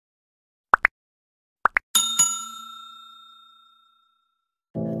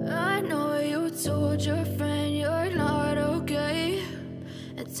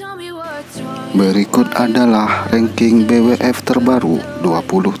Berikut adalah ranking BWF terbaru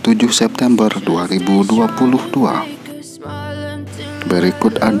 27 September 2022.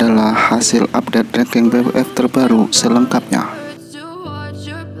 Berikut adalah hasil update ranking BWF terbaru selengkapnya.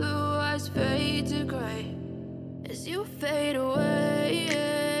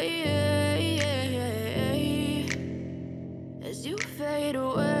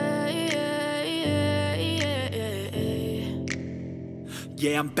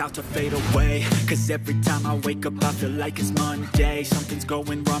 Yeah, I'm about to fade away, cause every time I wake up I feel like it's Monday. Something's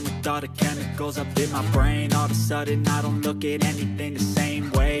going wrong with all the chemicals up in my brain. All of a sudden I don't look at anything the same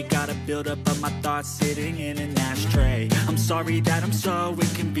way. Got a build up of my thoughts sitting in an ashtray. I'm sorry that I'm so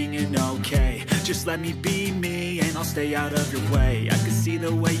inconvenient, okay. Just let me be me and I'll stay out of your way. I can see the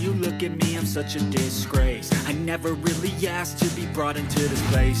way you look at me, I'm such a disgrace. I never really asked to be brought into this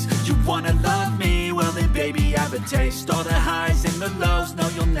place. You wanna love me? Well then baby I have a taste. All the highs and the lows, no,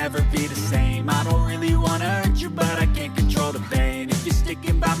 you'll never be the same. I don't really wanna hurt you, but I can't control the pain. If you're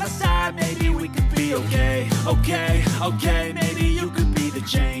sticking by my side, maybe we could be okay. Okay, maybe you could be the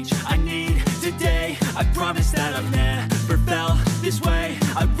change I need today. I promise that I've never felt this way.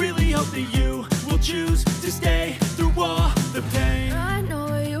 I really hope that you will choose to stay through all the pain. I know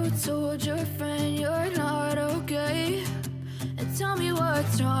you told your friend you're not okay, and tell me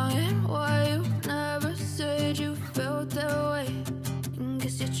what's wrong and why you never said you felt that way.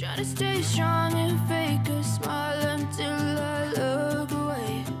 Guess you're trying to stay strong and fake a smile until I look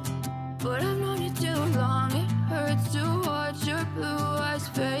away. But I've known you too long, it hurts to watch your blue eyes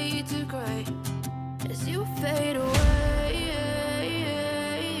fade to gray as you fade away.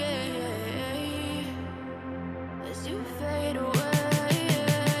 As you fade away.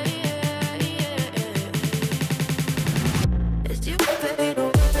 As you fade away.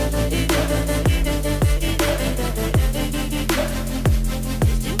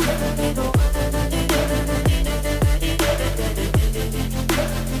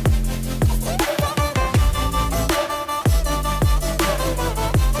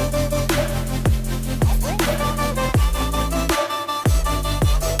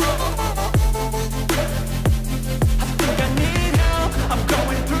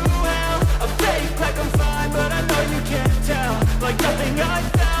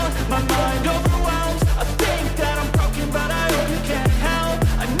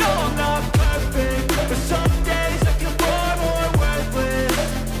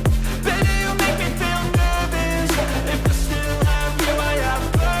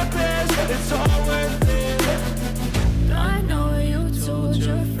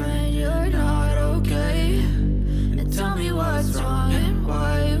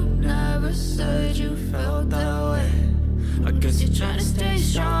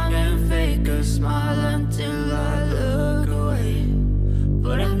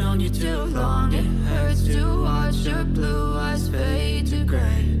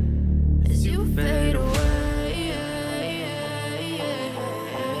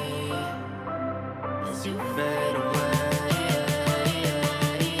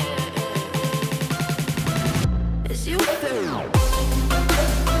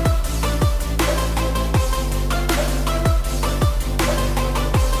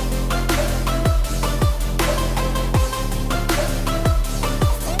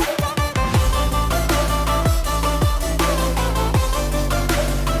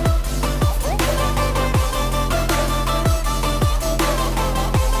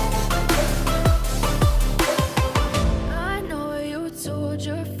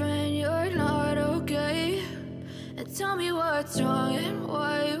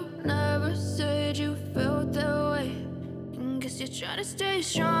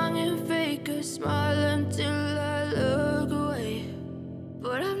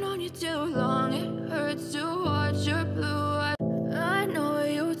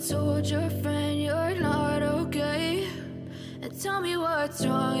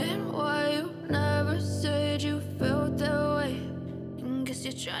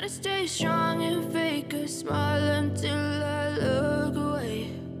 Try to stay strong and fake a smile until I look away.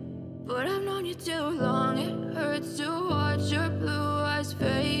 But I've known you too long, it hurts to watch your blue eyes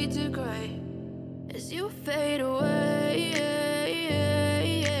fade to gray as you fade away.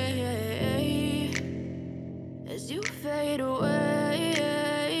 As you fade away.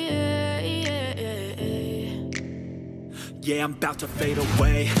 Yeah, I'm about to fade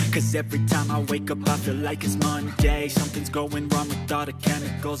away, cause every time I wake up I feel like it's Monday. Something's going wrong with all the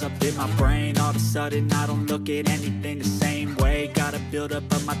chemicals up in my brain. All of a sudden I don't look at anything the same way. Got a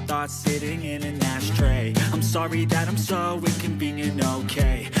buildup of my thoughts sitting in an ashtray. I'm sorry that I'm so inconvenient,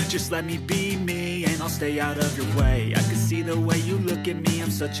 okay. Just let me be me and I'll stay out of your way. I can see the way you look at me, I'm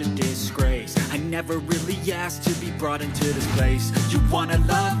such a disgrace. I never really asked to be brought into this place. You wanna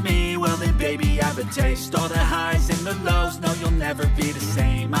love me? Well then baby I have a taste. All the highs and the lows, no you'll never be the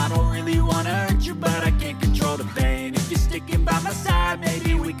same. I don't really wanna hurt you but I can't control the pain. If you're sticking by my side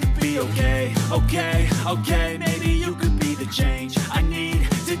maybe we could be okay. Okay, maybe you could be the change I need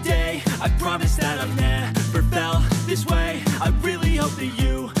today. I promise that I've never felt this way. I really hope that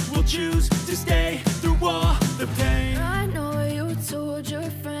you will choose to stay through all the pain. I know you told your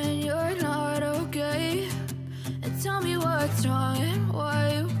friend you're not okay, and tell me what's wrong and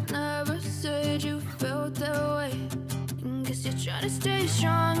why you never said you felt that way. Guess you're trying to stay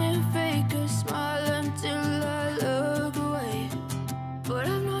strong and fake a smile until I look away. But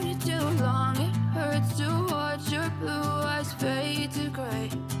I've known you too long, it hurts to watch your blue eyes fade to gray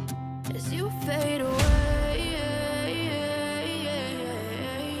as you fade away.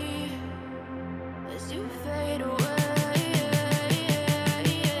 As you fade away.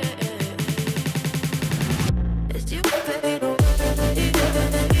 As you fade away.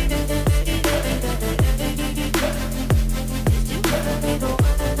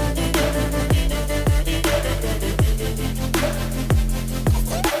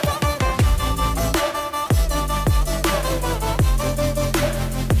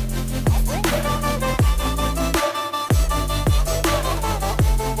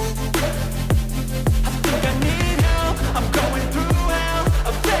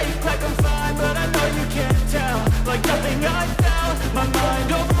 Like nothing I felt, my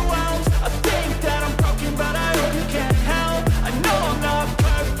mind overwhelmed. I think that I'm broken, but I hope you can't help. I know I'm not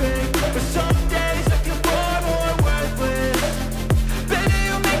perfect, but some days I feel far more worthless. Baby,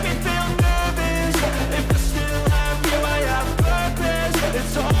 you make me feel nervous. If I still have you, I have purpose.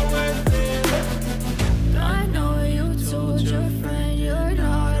 It's all worth it. I know you told your friend you're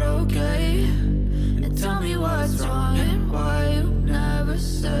not okay, and tell me what's wrong and why you never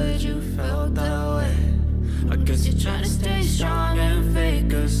said you felt that way. I guess you're trying to stay strong and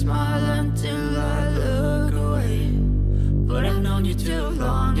fake a smile until I look away. But I've known you too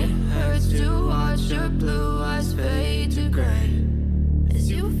long, it hurts to watch your blue eyes fade to gray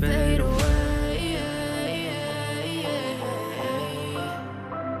as you fade away.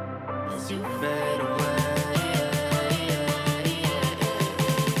 As you fade away.